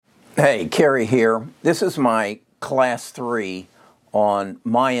Hey, Kerry here. This is my class 3 on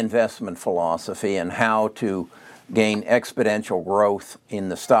my investment philosophy and how to gain exponential growth in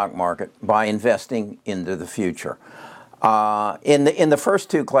the stock market by investing into the future. In the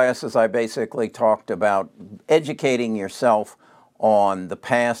first two classes, I basically talked about educating yourself on the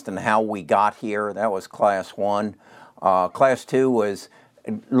past and how we got here. That was class 1. Class 2 was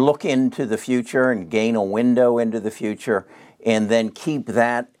look into the future and gain a window into the future, and then keep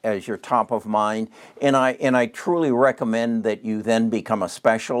that as your top of mind. And I truly recommend that you then become a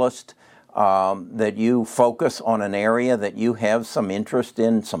specialist, that you focus on an area that you have some interest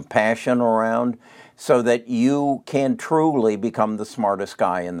in, some passion around, so that you can truly become the smartest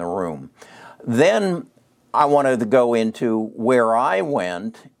guy in the room. Then I wanted to go into where I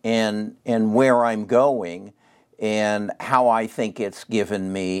went and where I'm going and how I think it's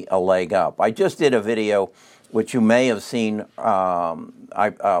given me a leg up. I just did a video which you may have seen. I'm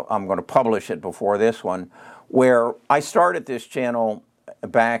going to publish it before this one, where I started this channel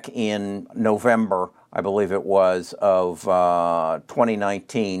back in November, I believe it was, of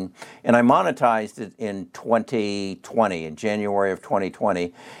 2019, and I monetized it in 2020, in January of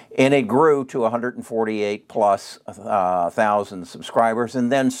 2020, and it grew to 148 plus thousand subscribers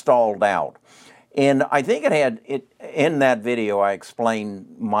and then stalled out. And I think in that video I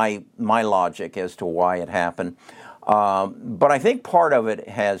explained my logic as to why it happened. But I think part of it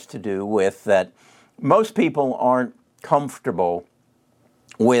has to do with that most people aren't comfortable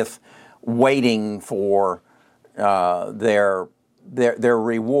with waiting for their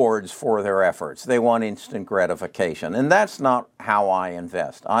rewards for their efforts. They want instant gratification, and that's not how I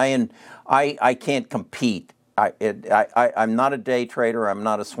invest. I can't compete. I'm not a day trader. I'm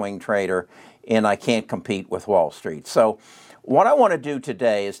not a swing trader. And I can't compete with Wall Street. So what I want to do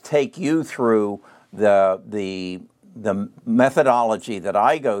today is take you through the methodology that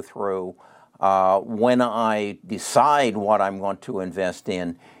I go through when I decide what I'm going to invest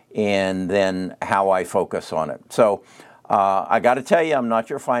in, and then how I focus on it. So I got to tell you, I'm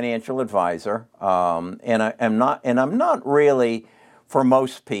not your financial advisor, and I'm not really, for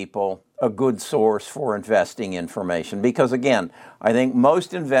most people, a good source for investing information, because again, I think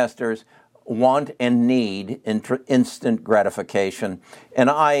most investors want and need instant gratification, and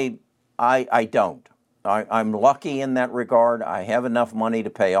I don't. I'm lucky in that regard. I have enough money to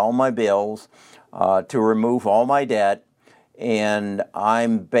pay all my bills, to remove all my debt, and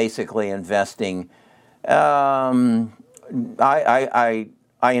I'm basically investing. I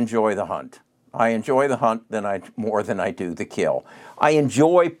enjoy the hunt. I enjoy the hunt more than I do the kill. I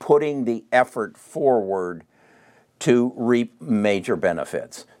enjoy putting the effort forward to reap major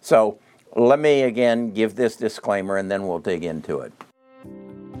benefits. So let me again give this disclaimer, and then we'll dig into it.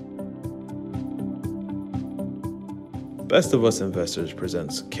 Best of Us Investors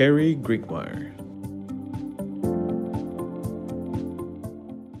presents Kerry Griegmeier.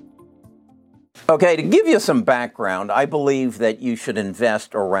 Okay, to give you some background, I believe that you should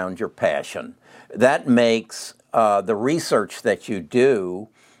invest around your passion. That makes the research that you do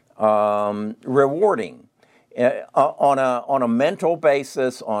rewarding. On a mental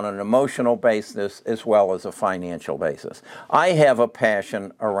basis, on an emotional basis, as well as a financial basis. I have a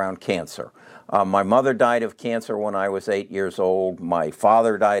passion around cancer. My mother died of cancer when I was 8 years old. My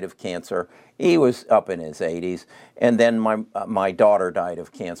father died of cancer. He was up in his 80s. And then my daughter died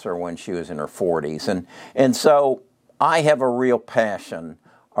of cancer when she was in her 40s. And so I have a real passion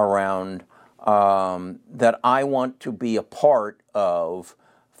around that I want to be a part of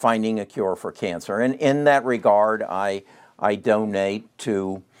finding a cure for cancer. And in that regard, I donate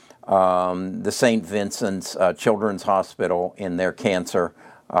to the St. Vincent's Children's Hospital in their cancer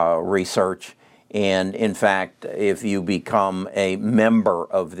research. And in fact, if you become a member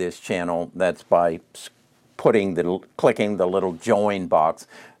of this channel, that's by clicking the little join box,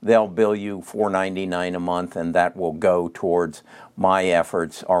 they'll bill you $4.99 a month, and that will go towards my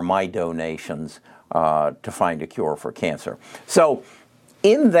efforts or my donations to find a cure for cancer. So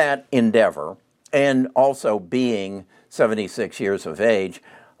in that endeavor, and also being 76 years of age,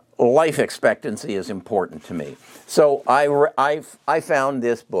 life expectancy is important to me. So I found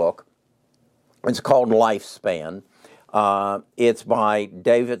this book. It's called Lifespan. It's by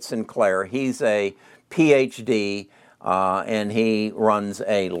David Sinclair. He's a PhD, and he runs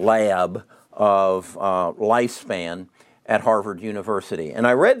a lab of lifespan at Harvard University. And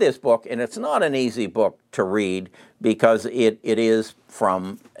I read this book, and it's not an easy book to read because it is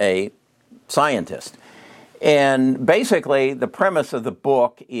from a scientist. And basically, the premise of the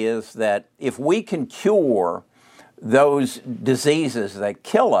book is that if we can cure those diseases that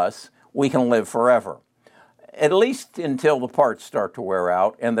kill us, we can live forever. at least until the parts start to wear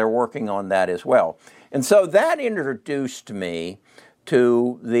out, and they're working on that as well. And so that introduced me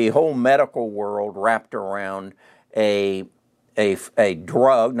to the whole medical world wrapped around a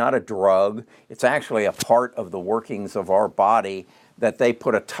drug, not a drug. It's actually a part of the workings of our body that they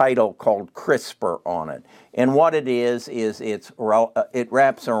put a title called CRISPR on it. And what it is it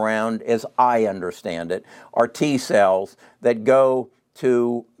wraps around, as I understand it, our T cells that go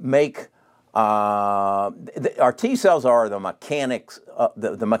to make, our T cells are the mechanics,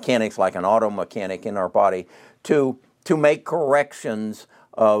 the mechanics like an auto mechanic in our body to make corrections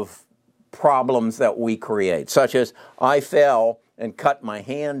of problems that we create, such as I fell and cut my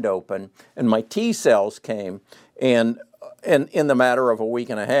hand open, and my T cells came, and in the matter of a week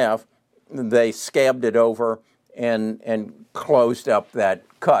and a half, they scabbed it over and closed up that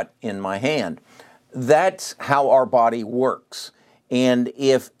cut in my hand. That's how our body works. And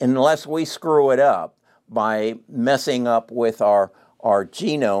unless we screw it up by messing up with our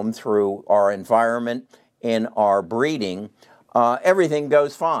genome through our environment and our breeding, everything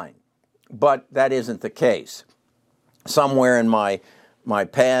goes fine. But that isn't the case. Somewhere in my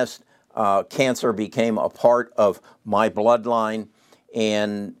past, cancer became a part of my bloodline,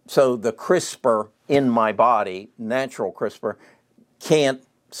 and so the CRISPR in my body, natural CRISPR, can't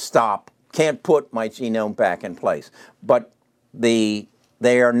put my genome back in place. But they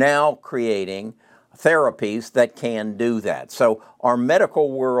are now creating therapies that can do that. So our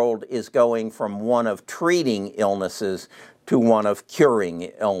medical world is going from one of treating illnesses to one of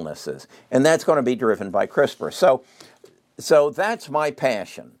curing illnesses. And that's going to be driven by CRISPR. So that's my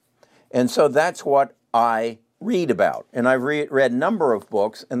passion. And so that's what I read about. And I've read a number of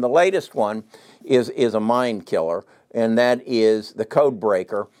books, and the latest one is a mind killer, and that is The Code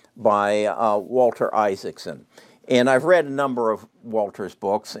Breaker by Walter Isaacson. And I've read a number of Walter's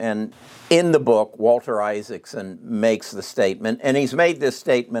books, and in the book, Walter Isaacson makes the statement, and he's made this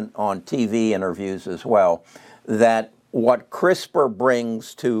statement on TV interviews as well, that what CRISPR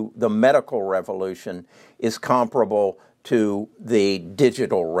brings to the medical revolution is comparable to the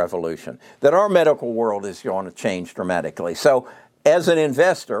digital revolution, that our medical world is going to change dramatically. So as an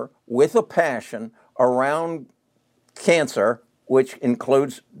investor with a passion around cancer, which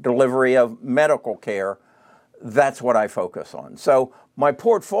includes delivery of medical care, that's what I focus on. So my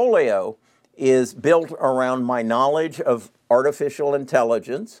portfolio is built around my knowledge of artificial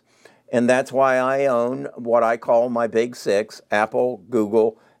intelligence, and that's why I own what I call my big six: Apple,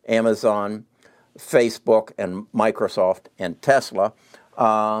 Google, Amazon, Facebook, and Microsoft, and Tesla.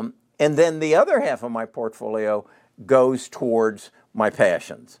 And then the other half of my portfolio goes towards my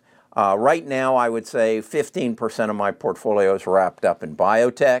passions. Right now, I would say 15% of my portfolio is wrapped up in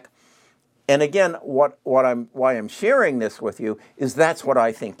biotech. And again, why I'm sharing this with you is that's what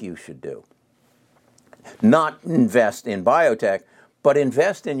I think you should do. Not invest in biotech, but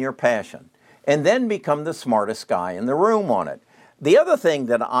invest in your passion, and then become the smartest guy in the room on it. The other thing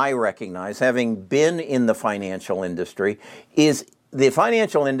that I recognize, having been in the financial industry, is the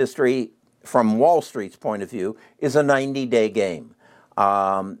financial industry, from Wall Street's point of view, is a 90-day game.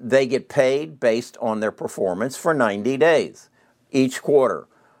 They get paid based on their performance for 90 days each quarter.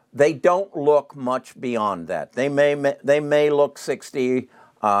 They don't look much beyond that. They may look 60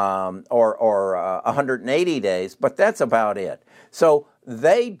 or 180 days, but that's about it. So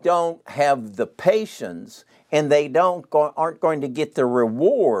they don't have the patience, and they aren't going to get the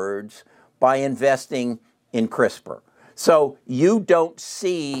rewards by investing in CRISPR. So you don't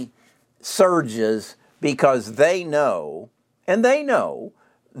see surges because they know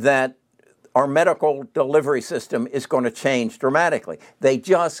that our medical delivery system is going to change dramatically. They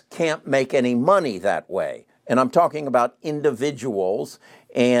just can't make any money that way. And I'm talking about individuals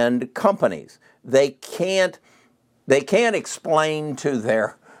and companies. They can't explain to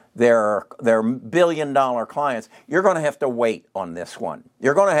their billion-dollar clients, you're going to have to wait on this one.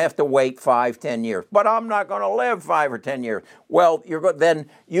 You're going to have to wait 5-10 years. But I'm not going to live 5 or 10 years. Well, then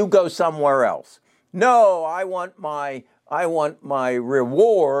you go somewhere else. No, I want my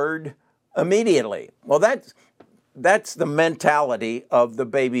reward immediately. Well, that's the mentality of the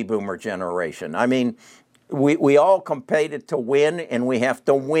baby boomer generation. I mean, we all competed to win, and we have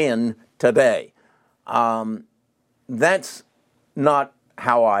to win today. That's not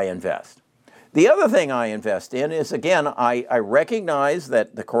how I invest. The other thing I invest in is, again, I recognize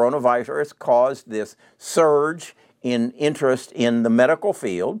that the coronavirus caused this surge in interest in the medical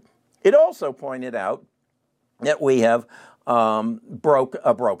field. It also pointed out that we have a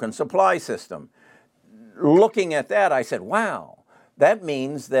broken supply system. Looking at that, I said, wow, that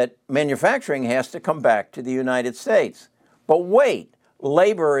means that manufacturing has to come back to the United States. But wait,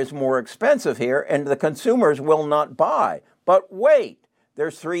 labor is more expensive here and the consumers will not buy. But wait,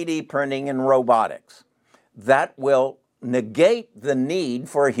 there's 3D printing and robotics. That will negate the need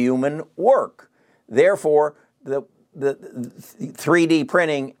for human work. Therefore, the 3D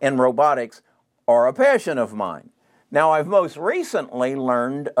printing and robotics are a passion of mine. Now, I've most recently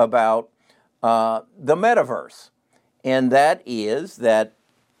learned about the metaverse, and that is that,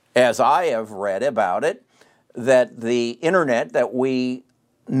 as I have read about it, that the internet that we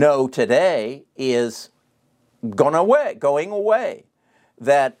know today is going away,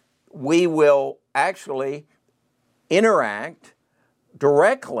 that we will actually interact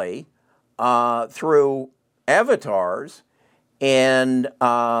directly through avatars, and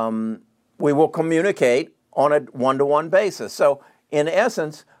we will communicate on a one-to-one basis. So, in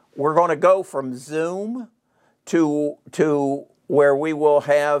essence, we're going to go from Zoom to where we will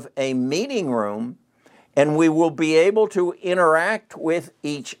have a meeting room, and we will be able to interact with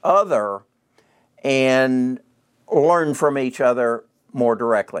each other and learn from each other more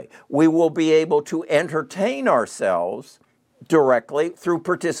directly. We will be able to entertain ourselves directly through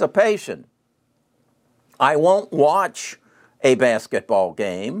participation. I won't watch a basketball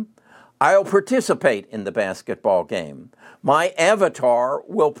game. I'll participate in the basketball game. My avatar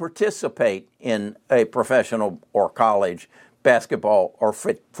will participate in a professional or college basketball or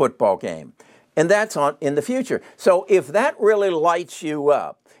football game. And that's in the future. So if that really lights you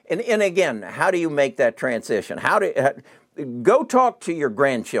up, and again, how do you make that transition? Go talk to your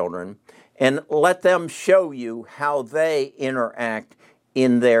grandchildren and let them show you how they interact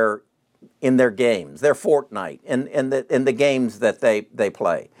in their games, their Fortnite, and the games that they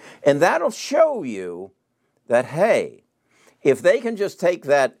play. And that'll show you that, hey, if they can just take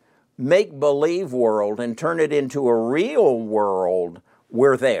that make-believe world and turn it into a real world,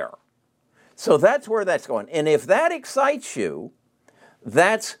 we're there. So that's where that's going. And if that excites you,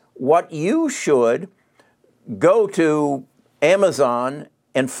 that's what you should go to Amazon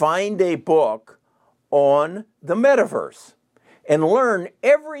and find a book on the metaverse and learn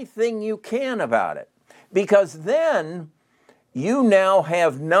everything you can about it. Because then you now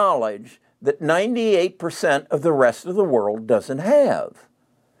have knowledge that 98% of the rest of the world doesn't have.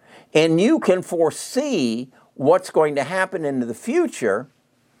 And you can foresee what's going to happen into the future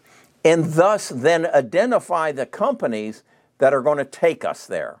and thus then identify the companies that are going to take us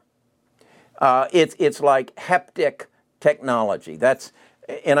there. It's like haptic technology.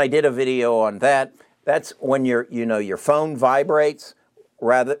 And I did a video on that. That's when your phone vibrates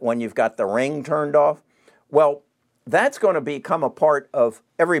rather when you've got the ring turned off. Well, that's going to become a part of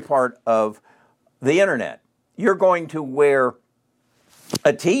every part of the internet. You're going to wear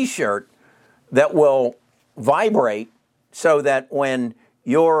a T-shirt that will vibrate so that when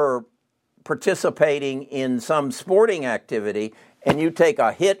you're participating in some sporting activity and you take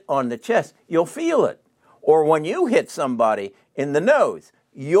a hit on the chest, you'll feel it. Or when you hit somebody in the nose,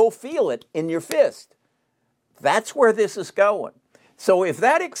 you'll feel it in your fist. That's where this is going. So if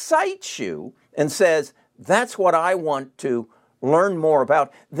that excites you and says, that's what I want to learn more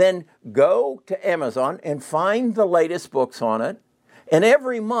about, then go to Amazon and find the latest books on it, and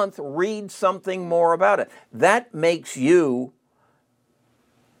every month read something more about it. That makes you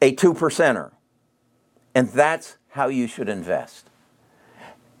a 2%er. And that's how you should invest.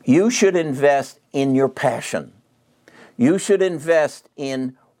 You should invest in your passion. You should invest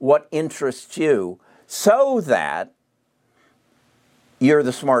in what interests you so that you're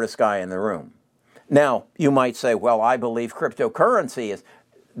the smartest guy in the room. Now, you might say, well, I believe cryptocurrency is.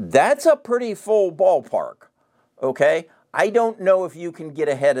 That's a pretty full ballpark, okay? I don't know if you can get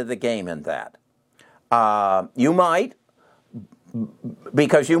ahead of the game in that. You might,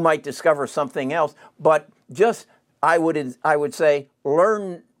 because you might discover something else, but just, I would say,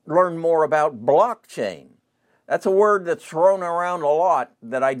 learn more about blockchain. That's a word that's thrown around a lot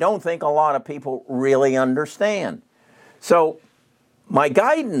that I don't think a lot of people really understand. So my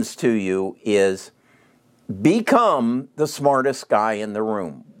guidance to you is become the smartest guy in the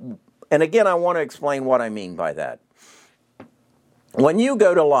room. And again, I want to explain what I mean by that. When you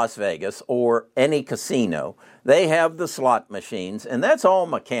go to Las Vegas or any casino, they have the slot machines, and that's all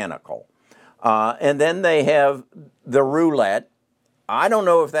mechanical. And then they have the roulette. I don't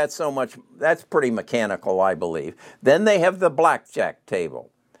know if that's so much, that's pretty mechanical, I believe. Then they have the blackjack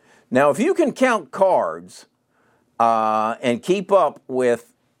table. Now, if you can count cards and keep up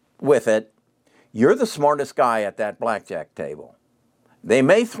with it, you're the smartest guy at that blackjack table. They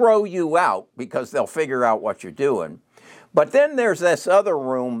may throw you out because they'll figure out what you're doing. But then there's this other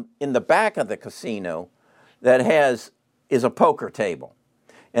room in the back of the casino that is a poker table.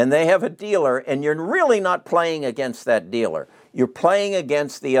 And they have a dealer, and you're really not playing against that dealer. You're playing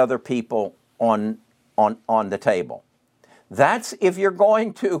against the other people on the table. That's, if you're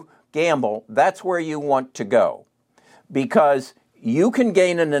going to gamble, that's where you want to go, because you can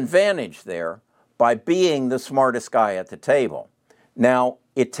gain an advantage there by being the smartest guy at the table. Now,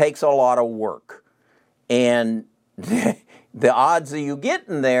 it takes a lot of work, and the odds of you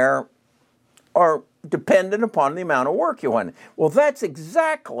getting there are dependent upon the amount of work you want. Well, that's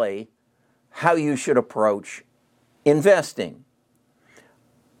exactly how you should approach investing.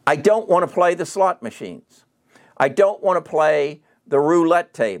 I don't want to play the slot machines. I don't want to play the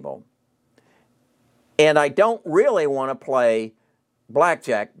roulette table. And I don't really want to play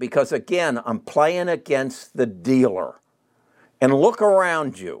blackjack because, again, I'm playing against the dealer. And look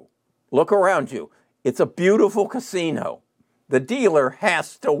around you. Look around you. It's a beautiful casino. The dealer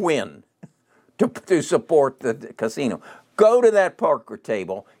has to win to support the casino. Go to that poker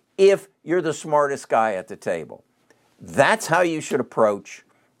table if you're the smartest guy at the table. That's how you should approach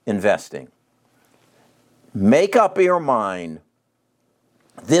investing. Make up your mind,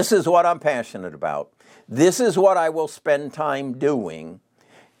 this is what I'm passionate about. This is what I will spend time doing.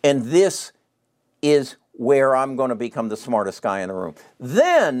 And this is where I'm going to become the smartest guy in the room.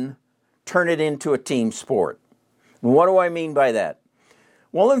 Then turn it into a team sport. And what do I mean by that?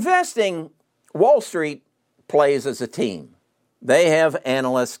 Well, investing, Wall Street plays as a team. They have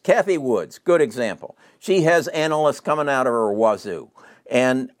analysts. Cathie Woods, good example. She has analysts coming out of her wazoo.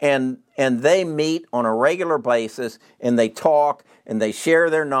 And they meet on a regular basis, and they talk, and they share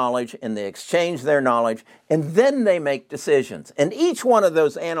their knowledge, and they exchange their knowledge, and then they make decisions. And each one of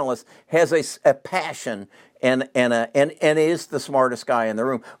those analysts has a passion and is the smartest guy in the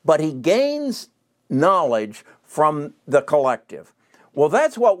room. But he gains knowledge from the collective. Well,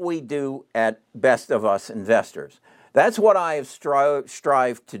 that's what we do at Best of Us Investors. That's what I have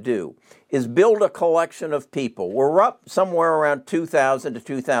strived to do, is build a collection of people. We're up somewhere around 2,000 to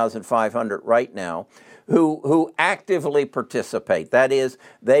 2,500 right now who actively participate. That is,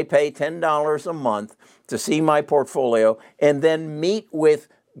 they pay $10 a month to see my portfolio and then meet with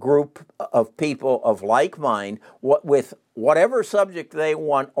group of people of like mind with whatever subject they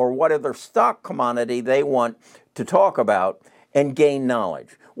want or whatever stock commodity they want to talk about and gain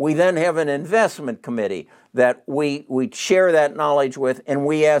knowledge. We then have an investment committee that we share that knowledge with, and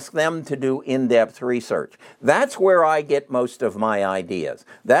we ask them to do in-depth research. That's where I get most of my ideas.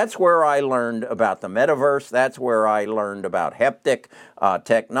 That's where I learned about the metaverse. That's where I learned about haptic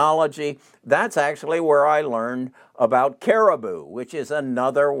technology. That's actually where I learned about Caribou, which is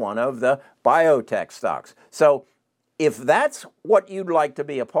another one of the biotech stocks. So if that's what you'd like to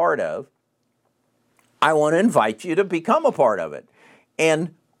be a part of, I want to invite you to become a part of it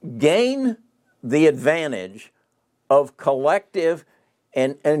and gain the advantage of collective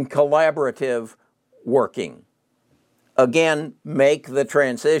and collaborative working. Again, make the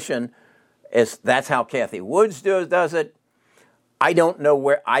transition. That's how Cathie Woods does it. I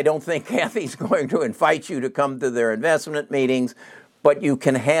don't think Cathie's going to invite you to come to their investment meetings, but you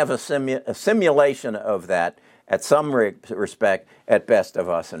can have a simulation of that at some respect at Best of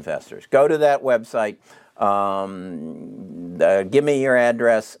Us Investors. Go to that website. Give me your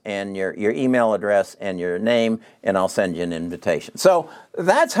address and your email address and your name, and I'll send you an invitation. So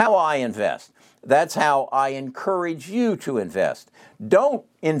that's how I invest. That's how I encourage you to invest. Don't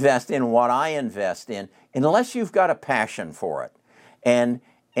invest in what I invest in unless you've got a passion for it, and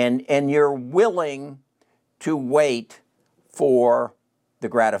you're willing to wait for the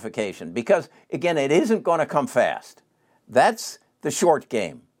gratification. Because again, it isn't going to come fast. That's the short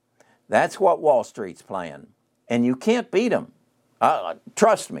game. That's what Wall Street's playing. And you can't beat them.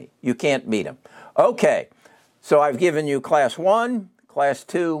 Trust me, you can't beat them. Okay, so I've given you Class 1, Class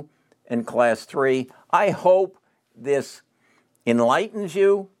 2, and Class 3. I hope this enlightens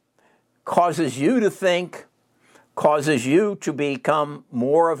you, causes you to think, causes you to become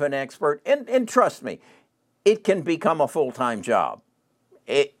more of an expert. And trust me, it can become a full-time job.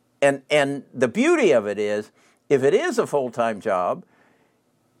 And the beauty of it is, if it is a full-time job,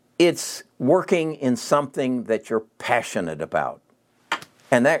 it's working in something that you're passionate about.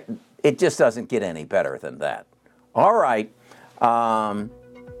 And that it just doesn't get any better than that. All right. I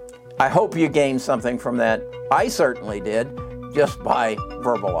hope you gained something from that. I certainly did, just by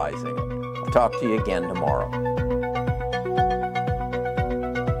verbalizing it. I'll talk to you again tomorrow.